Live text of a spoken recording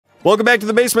Welcome back to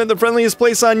the basement, the friendliest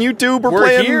place on YouTube. We're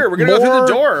playing here. We're gonna go through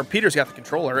the door. Peter's got the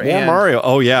controller. More Mario.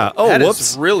 Oh yeah. Oh, that whoops.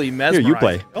 Is really mesmerizing. Here, you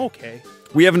play. Okay.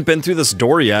 We haven't been through this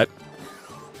door yet.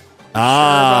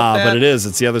 Ah, but it is.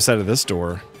 It's the other side of this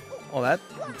door. Oh, that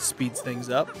speeds things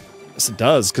up. Yes, it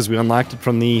does, because we unlocked it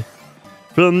from the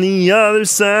other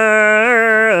side.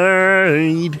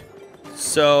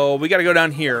 So we got to go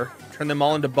down here, turn them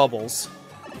all into bubbles.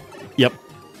 Yep.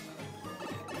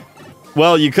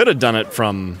 Well, you could have done it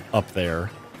from up there.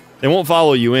 They won't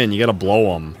follow you in. You got to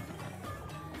blow them.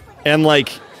 And,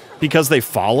 like, because they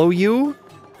follow you,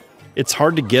 it's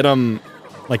hard to get them.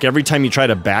 Like, every time you try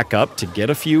to back up to get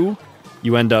a few,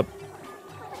 you end up,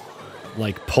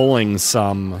 like, pulling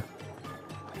some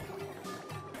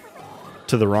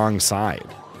to the wrong side.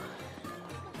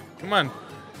 Come on.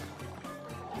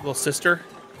 Little sister.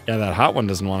 Yeah, that hot one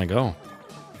doesn't want to go.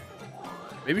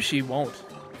 Maybe she won't.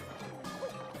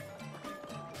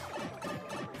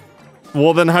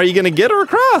 Well, then how are you going to get her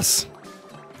across?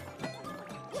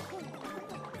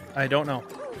 I don't know.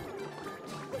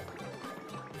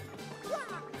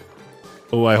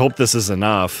 Oh, I hope this is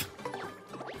enough.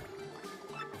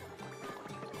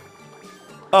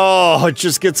 Oh, it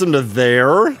just gets him to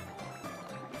there?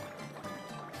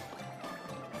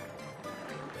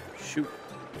 Shoot.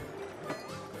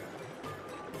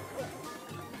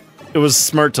 It was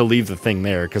smart to leave the thing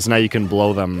there, because now you can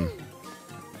blow them.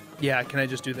 Yeah, can I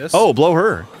just do this? Oh, blow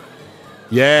her.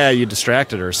 Yeah, you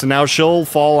distracted her. So now she'll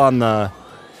fall on the...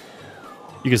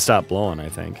 You can stop blowing, I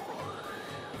think.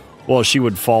 Well, she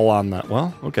would fall on the...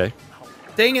 Well, okay.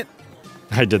 Dang it.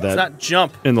 I did that. Let's not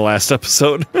jump. In the last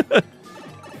episode.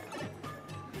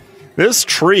 This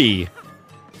tree...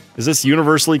 Is this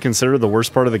universally considered the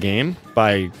worst part of the game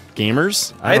by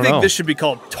gamers? I don't think know. This should be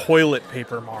called Toilet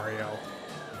Paper Mario.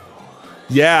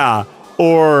 Yeah,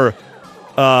 or...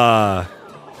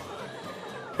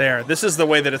 There, this is the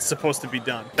way that it's supposed to be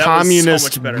done. That Communist was so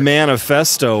much better.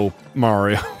 Manifesto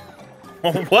Mario.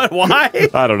 What? Why?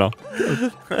 I don't know.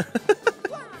 I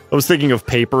was thinking of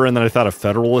paper, and then I thought of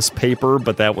Federalist paper,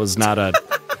 but that was not a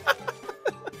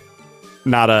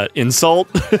insult.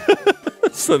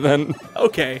 So then,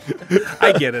 okay,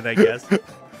 I get it. I guess.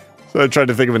 So I tried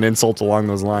to think of an insult along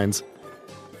those lines.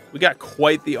 We got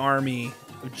quite the army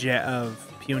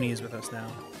of punies with us now.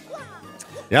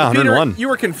 Yeah, Peter, 101. you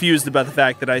were confused about the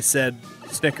fact that I said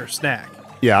Snicker snack.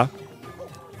 Yeah.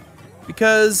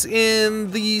 Because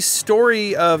in the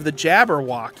story of the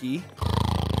Jabberwocky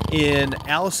in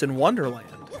Alice in Wonderland,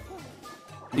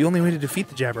 the only way to defeat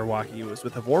the Jabberwocky was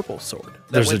with a Vorpal sword.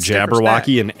 There's a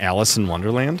Jabberwocky in Alice in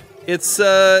Wonderland? It's,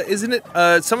 isn't it?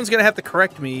 Someone's going to have to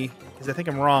correct me, because I think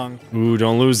I'm wrong. Ooh,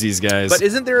 don't lose these guys. But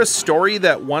isn't there a story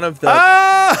that one of the...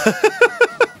 Ah!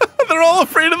 They're all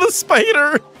afraid of the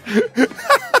spider!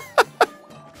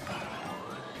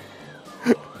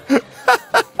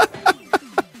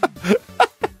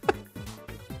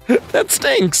 That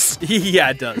stinks. Yeah,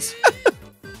 it does.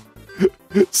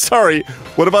 Sorry,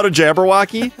 what about a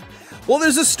Jabberwocky? Well,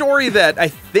 there's a story that I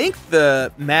think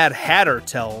the Mad Hatter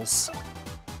tells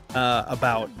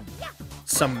about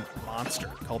some monster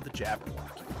called the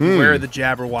Jabberwocky. Beware the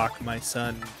Jabberwock, my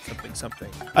son, something, something.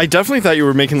 I definitely thought you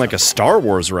were making like a Star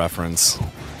Wars reference.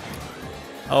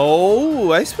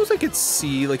 Oh, I suppose I could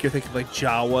see, like, you're thinking like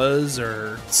Jawas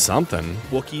or... Something.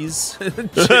 Wookiees.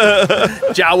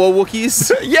 Jawa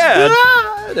Wookiees. Yeah.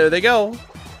 Ah, there they go.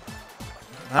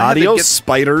 Adios,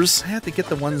 spiders. I have to get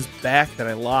the ones back that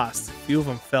I lost. A few of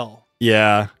them fell.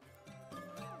 Yeah.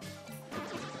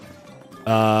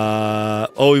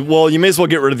 Oh, well, you may as well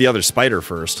get rid of the other spider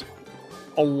first.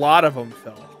 A lot of them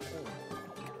fell.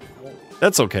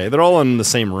 That's okay. They're all in the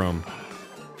same room.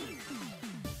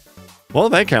 Well,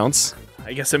 that counts.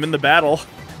 I guess I'm in the battle.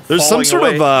 There's some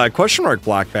sort of question mark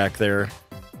block back there.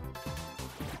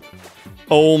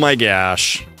 Oh my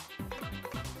gosh.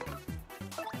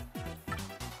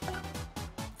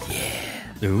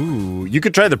 Yeah. Ooh, you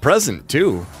could try the present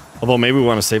too. Although maybe we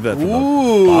want to save that for the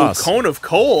boss. Cone of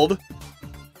Cold.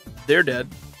 They're dead.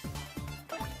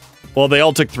 Well, they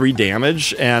all took 3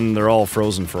 damage, and they're all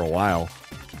frozen for a while.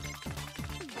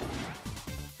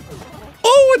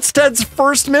 Oh, it's Ted's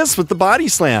first miss with the body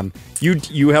slam.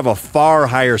 You have a far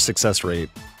higher success rate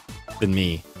than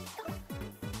me.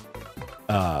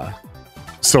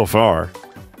 So far.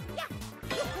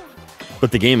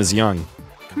 But the game is young.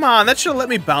 Come on, that should have let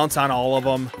me bounce on all of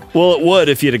them. Well, it would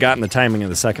if you'd have gotten the timing of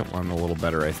the second one a little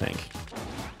better, I think.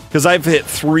 Because I've hit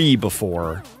 3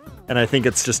 before, and I think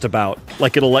it's just about,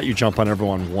 like, it'll let you jump on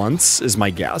everyone once, is my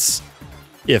guess,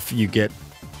 if you get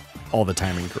all the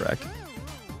timing correct.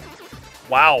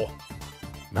 Wow.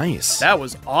 Nice. That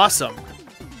was awesome.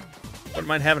 Wouldn't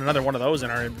mind having another one of those in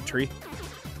our inventory.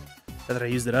 Now that I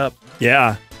used it up.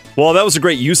 Yeah. Well, that was a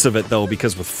great use of it, though,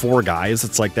 because with 4 guys,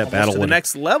 it's like that Almost battle to the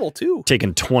next level, too.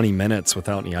 taken 20 minutes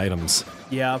without any items.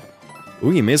 Yeah.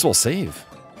 Ooh, you may as well save.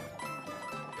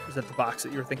 Is that the box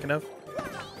that you were thinking of?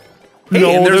 Hey,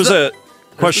 No, there's a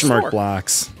question the mark store.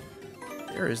 blocks.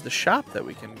 There is the shop that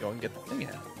we can go and get the thing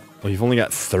at. Well, you've only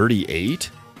got 38?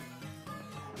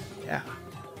 Yeah.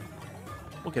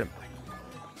 We'll get him back.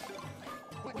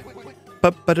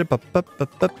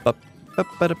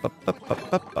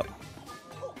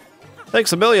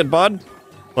 Thanks a million, bud.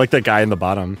 Like that guy in the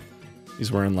bottom.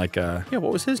 He's wearing like a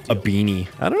What was his deal? beanie.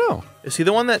 I don't know. Is he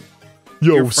the one that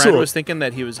Yo, your friend was thinking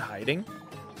that he was hiding?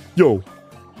 Yo.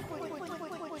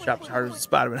 Shop's hard as a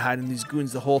spot. I've been hiding these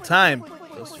goons the whole time.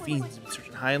 Those fiends have been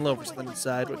searching high and low for something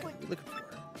inside. What can we be looking for?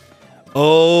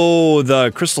 Oh,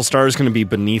 the crystal star is going to be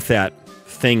beneath that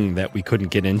thing that we couldn't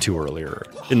get into earlier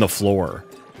in the floor.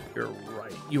 You're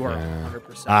right. You are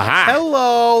 100%. Aha.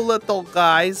 Hello, little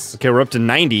guys. Okay, we're up to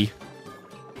 90.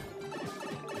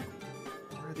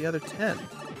 Where are the other 10?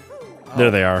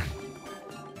 There they are.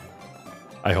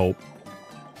 I hope.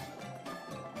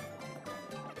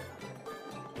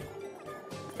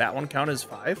 That one count as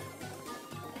 5?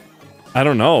 I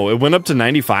don't know. It went up to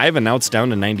 95 and now it's down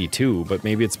to 92, but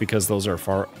maybe it's because those are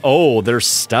far. Oh, they're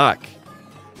stuck.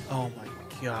 Oh my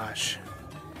gosh.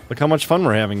 Look how much fun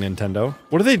we're having, Nintendo.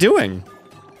 What are they doing?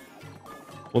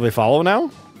 Will they follow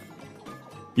now?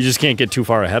 You just can't get too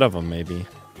far ahead of them, maybe.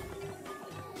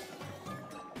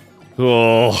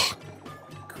 Oh.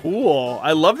 Cool.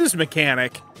 I love this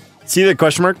mechanic. See the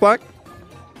question mark block?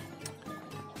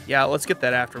 Yeah, let's get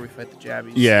that after we fight the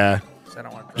jabbies. Yeah. 'Cause I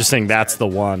don't want to Just saying that's the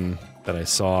one that I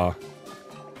saw.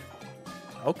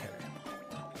 Okay.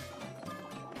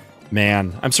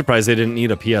 Man, I'm surprised they didn't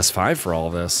need a PS5 for all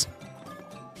this.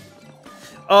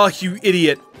 Oh, you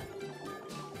idiot.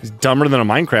 He's dumber than a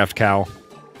Minecraft cow.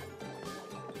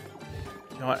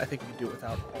 You know what? I think we can do it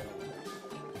without all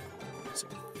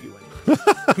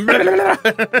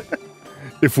of them.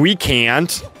 If we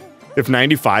can't, if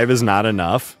 95 is not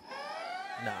enough.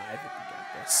 Nah, I think we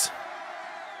got this.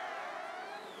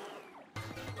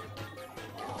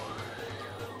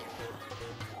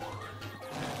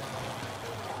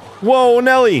 Whoa,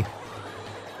 Nelly!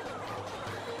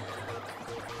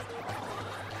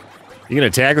 You can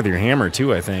attack with your hammer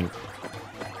too, I think.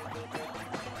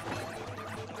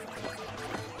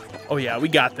 Oh yeah, we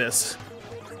got this.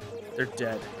 They're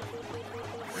dead.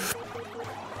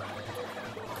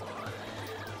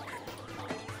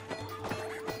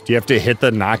 Do you have to hit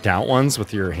the knocked out ones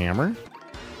with your hammer?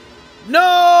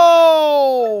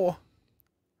 No!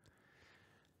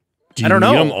 Do you I don't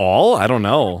need know. them all? I don't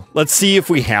know. Let's see if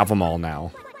we have them all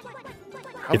now.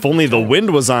 If only the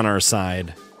wind was on our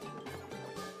side.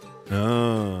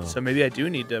 Oh. So maybe I do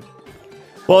need to...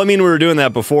 Well, I mean, we were doing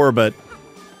that before, but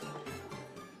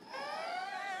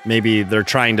maybe they're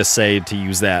trying to say to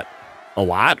use that a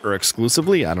lot or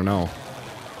exclusively? I don't know.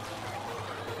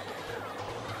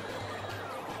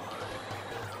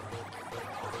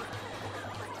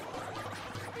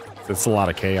 It's a lot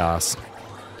of chaos.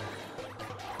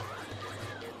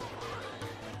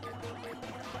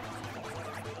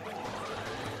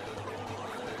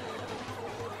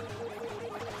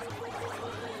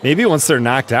 Maybe once they're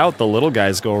knocked out, the little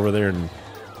guys go over there and...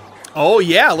 Oh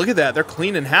yeah, look at that. They're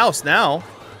cleaning house now.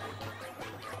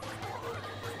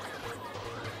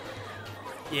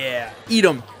 Yeah, eat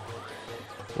them.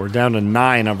 We're down to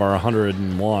 9 of our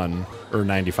 101, or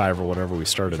 95 or whatever we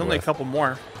started There's only with. a couple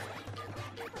more.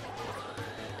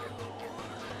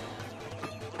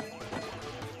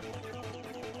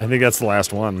 I think that's the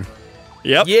last one.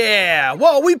 Yep. Yeah!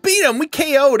 Whoa, we beat him! We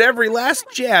KO'd every last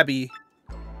jabby.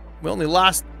 We only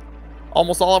lost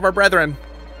almost all of our brethren.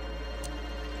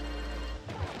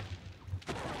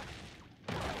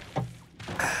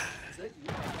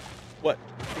 What?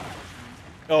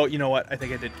 Oh, you know what? I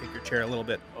think I did kick your chair a little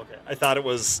bit. Okay. I thought it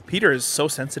was... Peter is so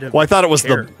sensitive. Well, I thought it was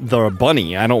chair. the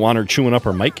bunny. I don't want her chewing up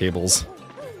her mic cables.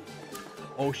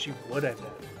 Oh, she would, I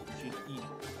bet. She'd eat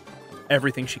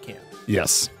everything she can.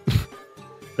 Yes.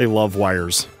 They love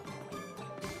wires.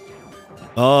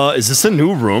 Is this a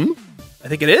new room? I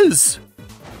think it is.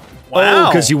 Oh, Wow.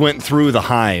 because you went through the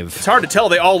hive. It's hard to tell.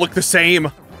 They all look the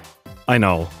same. I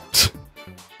know.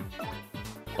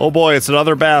 Oh boy, it's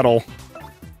another battle.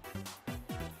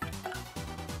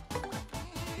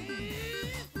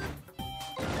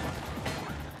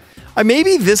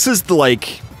 Maybe this is the,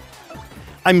 like...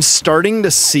 I'm starting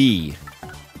to see...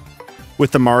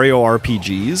 With the Mario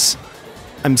RPGs...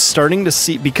 I'm starting to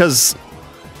see... Because,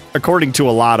 according to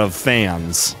a lot of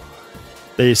fans...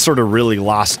 They sort of really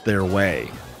lost their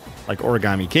way. like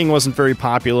Origami King wasn't very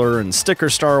popular, and Sticker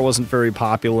Star wasn't very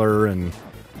popular, and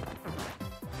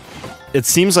it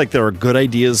seems like there are good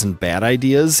ideas and bad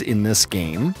ideas in this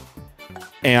game,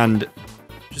 and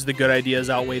just the good ideas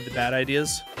outweighed the bad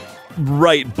ideas.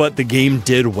 Right, but the game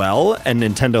did well, and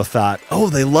Nintendo thought, oh,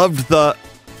 they loved the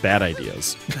bad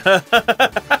ideas.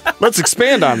 Let's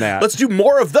expand on that. Let's do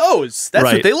more of those. That's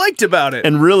what they liked about it.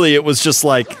 And really, it was just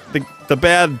like, the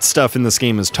bad stuff in this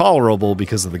game is tolerable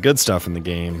because of the good stuff in the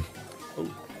game. Oh,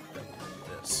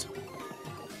 this.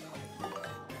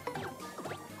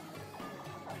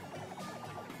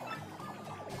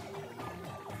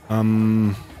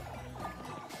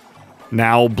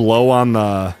 Now blow on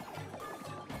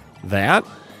that?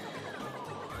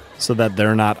 So that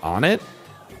they're not on it?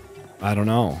 I don't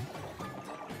know.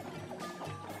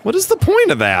 What is the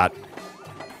point of that?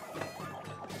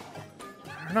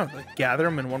 I don't know, like gather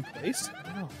them in one place?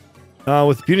 I don't know.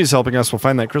 With Beauty's helping us, we'll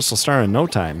find that crystal star in no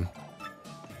time.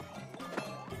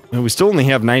 And we still only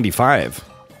have 95.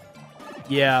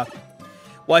 Yeah.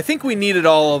 Well, I think we needed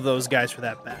all of those guys for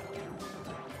that battle.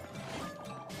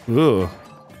 Ooh.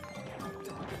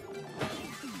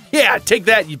 Yeah, take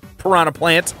that, you piranha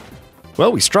plant.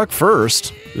 Well, we struck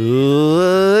first.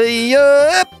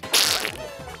 Yep.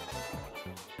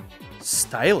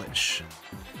 Stylish.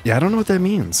 Yeah, I don't know what that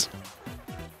means.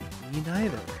 Me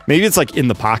neither. Maybe it's like in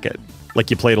the pocket. Like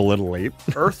you played a little late.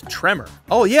 Earth Tremor.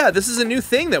 Oh yeah, this is a new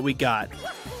thing that we got.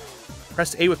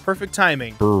 Press A with perfect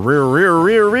timing. Ooh.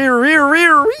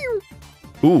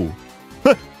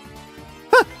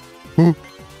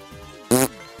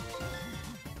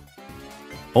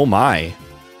 Oh my.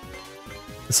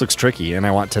 This looks tricky, and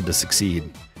I want Ted to succeed.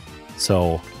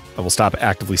 So, I will stop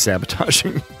actively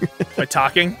sabotaging. By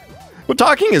talking? Well,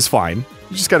 talking is fine.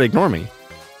 You just gotta ignore me.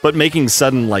 But making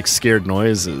sudden, like, scared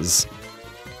noises is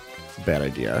a bad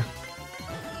idea.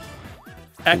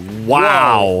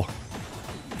 Wow.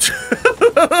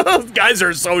 Guys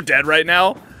are so dead right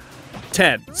now.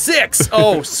 10. 6.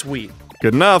 Oh, sweet.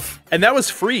 Good enough. And that was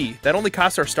free. That only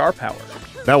cost our star power.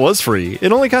 That was free.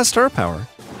 It only cost star power.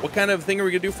 What kind of thing are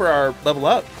we going to do for our level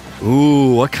up?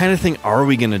 Ooh, what kind of thing are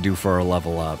we going to do for our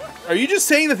level up? Are you just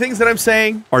saying the things that I'm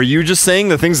saying? Are you just saying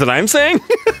the things that I'm saying?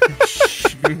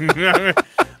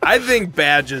 I think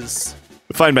badges.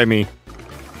 Fine by me.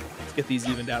 Let's get these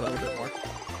evened out a little bit more.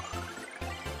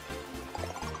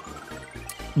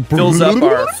 Fills up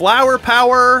our flower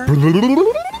power.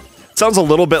 Sounds a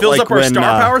little bit Fills like up our when,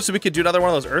 star power, so we could do another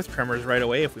one of those earth tremors right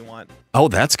away if we want. Oh,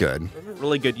 that's good.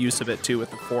 Really good use of it too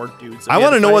with the 4 dudes. I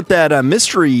want to know what that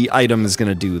mystery item is going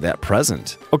to do, that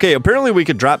present. Okay, apparently we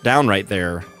could drop down right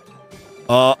there.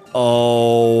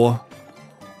 Uh-oh.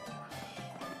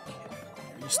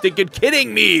 You're stinking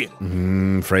kidding me!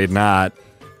 Afraid not.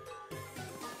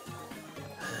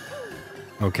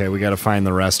 Okay, we got to find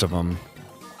the rest of them.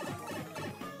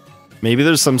 Maybe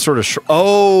there's some sort of...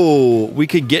 oh, we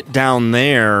could get down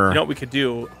there. You know what we could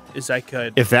do is I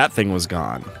could... if that thing was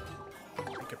gone.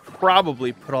 I could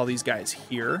probably put all these guys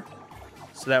here.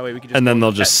 So that way we could just... and then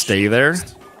they'll just stay there?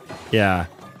 Yeah.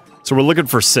 So we're looking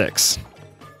for 6.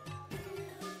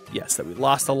 Yes, that we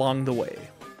lost along the way.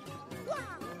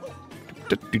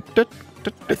 I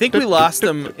think we lost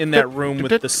them in that room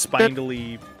with the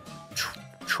spindly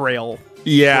trail.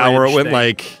 Yeah, where it went thing.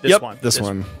 like... This yep, one. this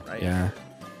one. Right? Yeah.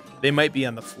 They might be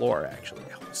on the floor, actually.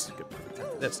 Oh, this is a good perfect time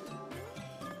for this.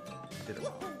 Did it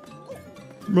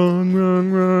wrong.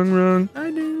 Wrong.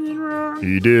 I did it wrong.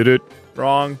 He did it.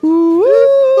 Wrong.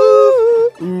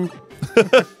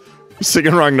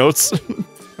 Singing wrong notes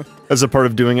as a part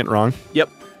of doing it wrong. Yep.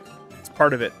 It's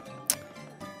part of it.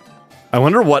 I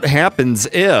wonder what happens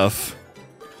if...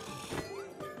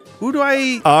 Who do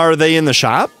I... are they in the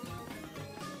shop?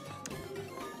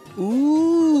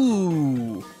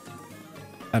 Ooh.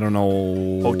 I don't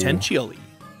know... potentially.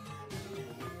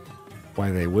 why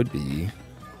they would be.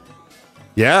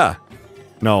 Yeah.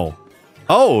 No.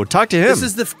 Oh, talk to him. This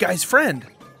is the guy's friend.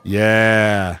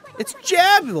 Yeah. It's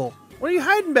Jabble. What are you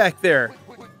hiding back there?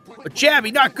 But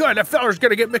Jabby, not good. That feller's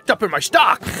gonna get mixed up in my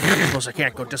stock. I suppose I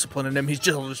can't go disciplining him. He's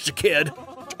just a kid.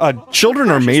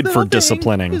 Children are made for Little thing.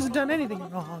 disciplining. He hasn't done anything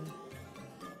wrong.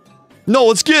 No,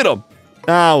 let's get him.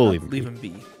 Ah, we'll leave him. Leave him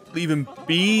be. Leave him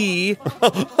be.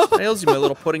 Nails you, my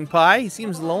little pudding pie. He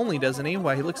seems lonely, doesn't he?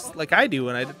 Why, he looks like I do,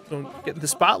 and I don't get in the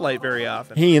spotlight very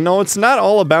often. Hey, you know, it's not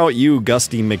all about you,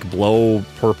 Gusty McBlow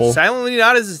Purple. Silently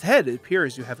nods his head. It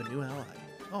appears you have a new ally.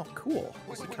 Oh, cool.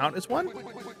 Does it count as one?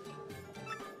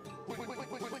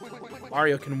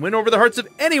 Mario can win over the hearts of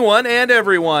anyone and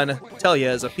everyone. Tell you,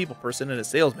 as a people person and a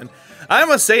salesman, I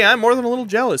must say I'm more than a little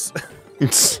jealous.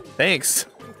 Thanks.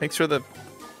 Thanks for the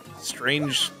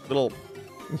strange little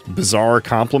Bizarre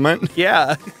compliment.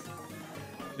 Yeah.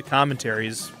 The commentary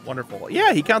is wonderful.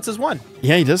 Yeah, he counts as one.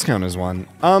 Yeah, he does count as one.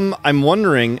 I'm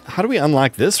wondering, how do we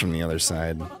unlock this from the other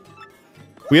side?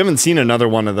 We haven't seen another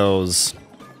one of those.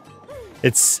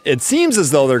 It seems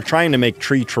as though they're trying to make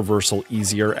tree traversal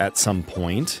easier at some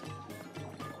point.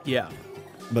 Yeah.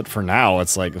 But for now,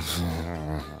 it's like... Missing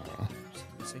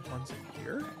ones in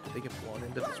here? Do they get blown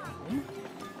into this room?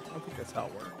 I don't think that's how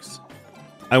it works.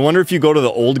 I wonder if you go to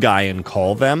the old guy and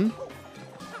call them.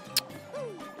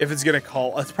 If it's going to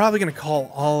call... It's probably going to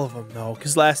call all of them, though.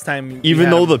 Because last time... Even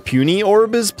though the puny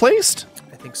orb is placed?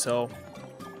 I think so.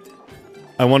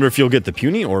 I wonder if you'll get the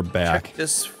puny orb back. Check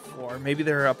this floor. Maybe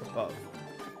they're up above.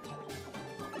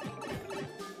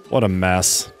 What a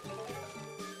mess.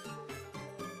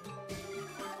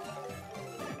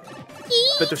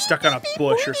 Bet they're stuck on a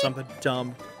bush or something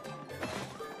dumb.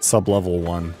 Sub-level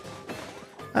 1.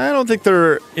 I don't think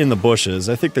they're in the bushes.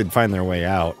 I think they'd find their way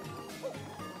out.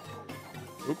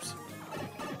 Oops.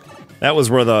 That was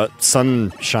where the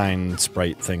sunshine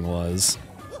sprite thing was.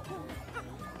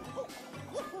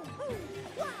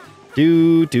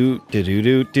 Do do do do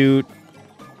do do.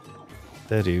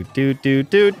 Do do do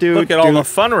do do. Look at all the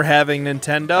fun we're having,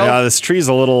 Nintendo. Yeah, this tree's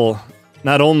a little...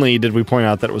 Not only did we point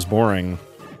out that it was boring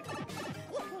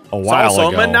a while it's also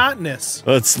ago. monotonous.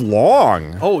 It's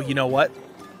long. Oh, you know what?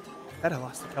 Bet I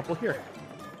lost a couple here.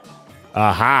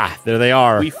 Aha, there they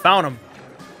are. We found them.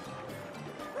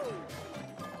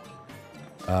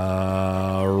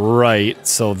 Right,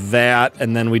 so that,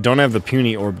 and then we don't have the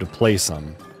puny orb to place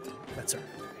them. That's our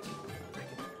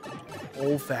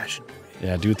old-fashioned way.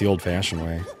 Yeah, do it the old-fashioned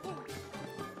way.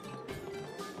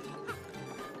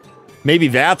 Maybe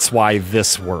that's why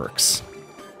this works.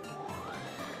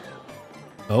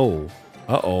 Oh.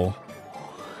 Uh-oh.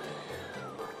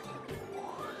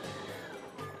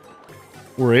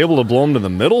 We're able to blow him to the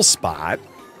middle spot.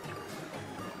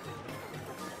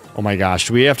 Oh my gosh,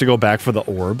 do we have to go back for the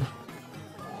orb?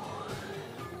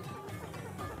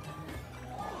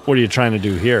 What are you trying to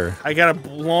do here? I gotta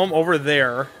blow him over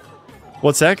there.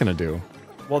 What's that gonna do?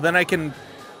 Well, then I can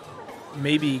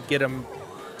maybe get him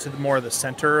to more of the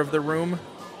center of the room.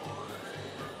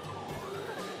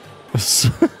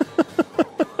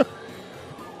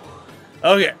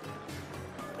 Okay.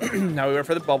 Now we wait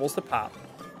for the bubbles to pop.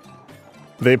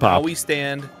 They Now pop. we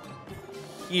stand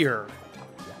here.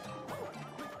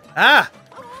 Ah!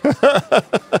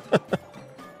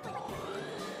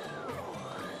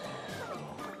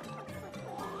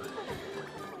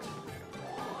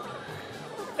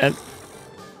 And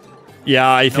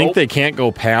yeah, I think Nope. they can't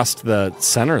go past the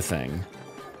center thing,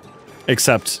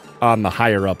 except on the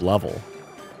higher up level.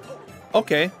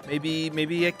 Okay,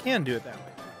 maybe I can do it that way.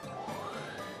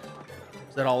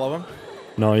 Is that all of them?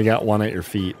 No, you got one at your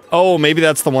feet. Oh, maybe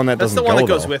that's the one that That's doesn't the one go, that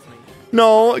goes though. with me.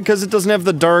 No, because it doesn't have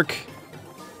the dark.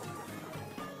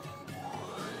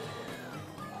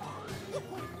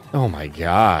 Oh my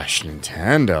gosh,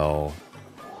 Nintendo.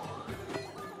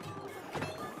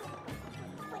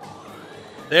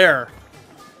 There.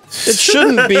 It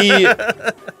shouldn't be...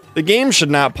 The game should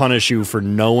not punish you for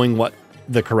knowing what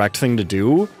the correct thing to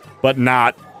do, but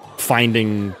not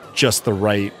finding just the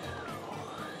right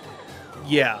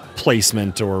Yeah.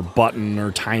 placement or button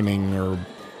or timing or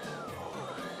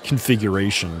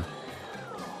configuration.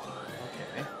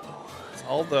 Okay. It's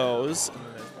all those, and then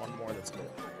there's one more that's good.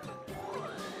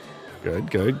 Good,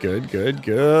 good, good, good,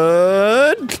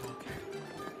 good.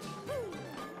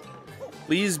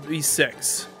 Please be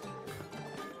 6.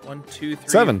 1, 2, 3,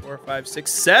 7. 4, 5,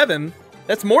 6, 7.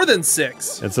 That's more than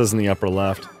 6. It says in the upper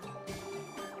left.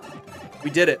 We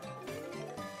did it.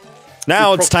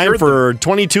 Now We it's time procured for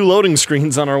 22 loading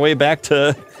screens on our way back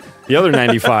to the other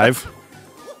 95.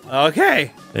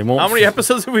 Okay. They won't. How many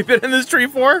episodes have we been in this tree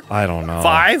for? I don't know.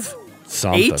 5?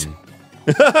 Something.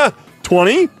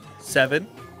 20? 7?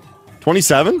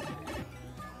 27?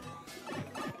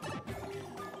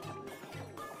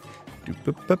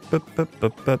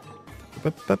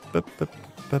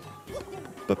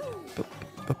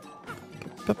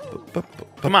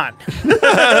 Come on.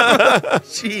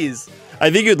 Jeez. I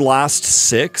think you'd lost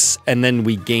 6, and then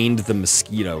we gained the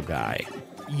mosquito guy.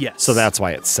 Yes. So that's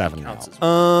why it's 7 Counts as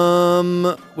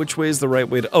now. Which way is the right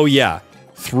way to... Oh, yeah.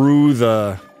 Through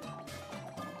the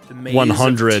maze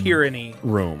 100 of tyranny.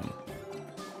 room.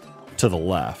 To the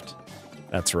left.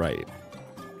 That's right.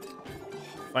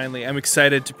 Finally, I'm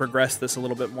excited to progress this a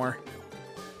little bit more.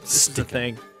 This is the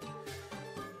thing.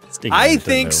 I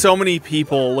think so many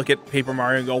people look at Paper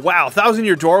Mario and go, wow, 1,000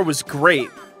 Year Door was great.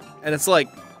 And it's like,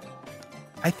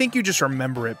 I think you just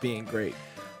remember it being great.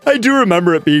 I do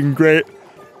remember it being great.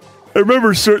 I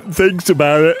remember certain things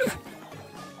about it.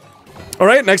 All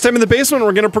right, next time in the basement,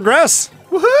 we're going to progress.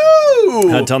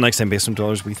 Woohoo! Until next time, basement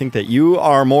dwellers, we think that you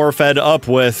are more fed up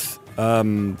with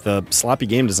the sloppy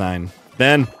game design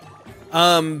than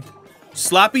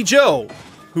Sloppy Joe,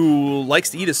 who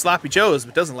likes to eat his sloppy joes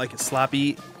but doesn't like his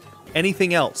sloppy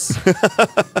anything else.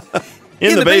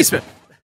 in the basement.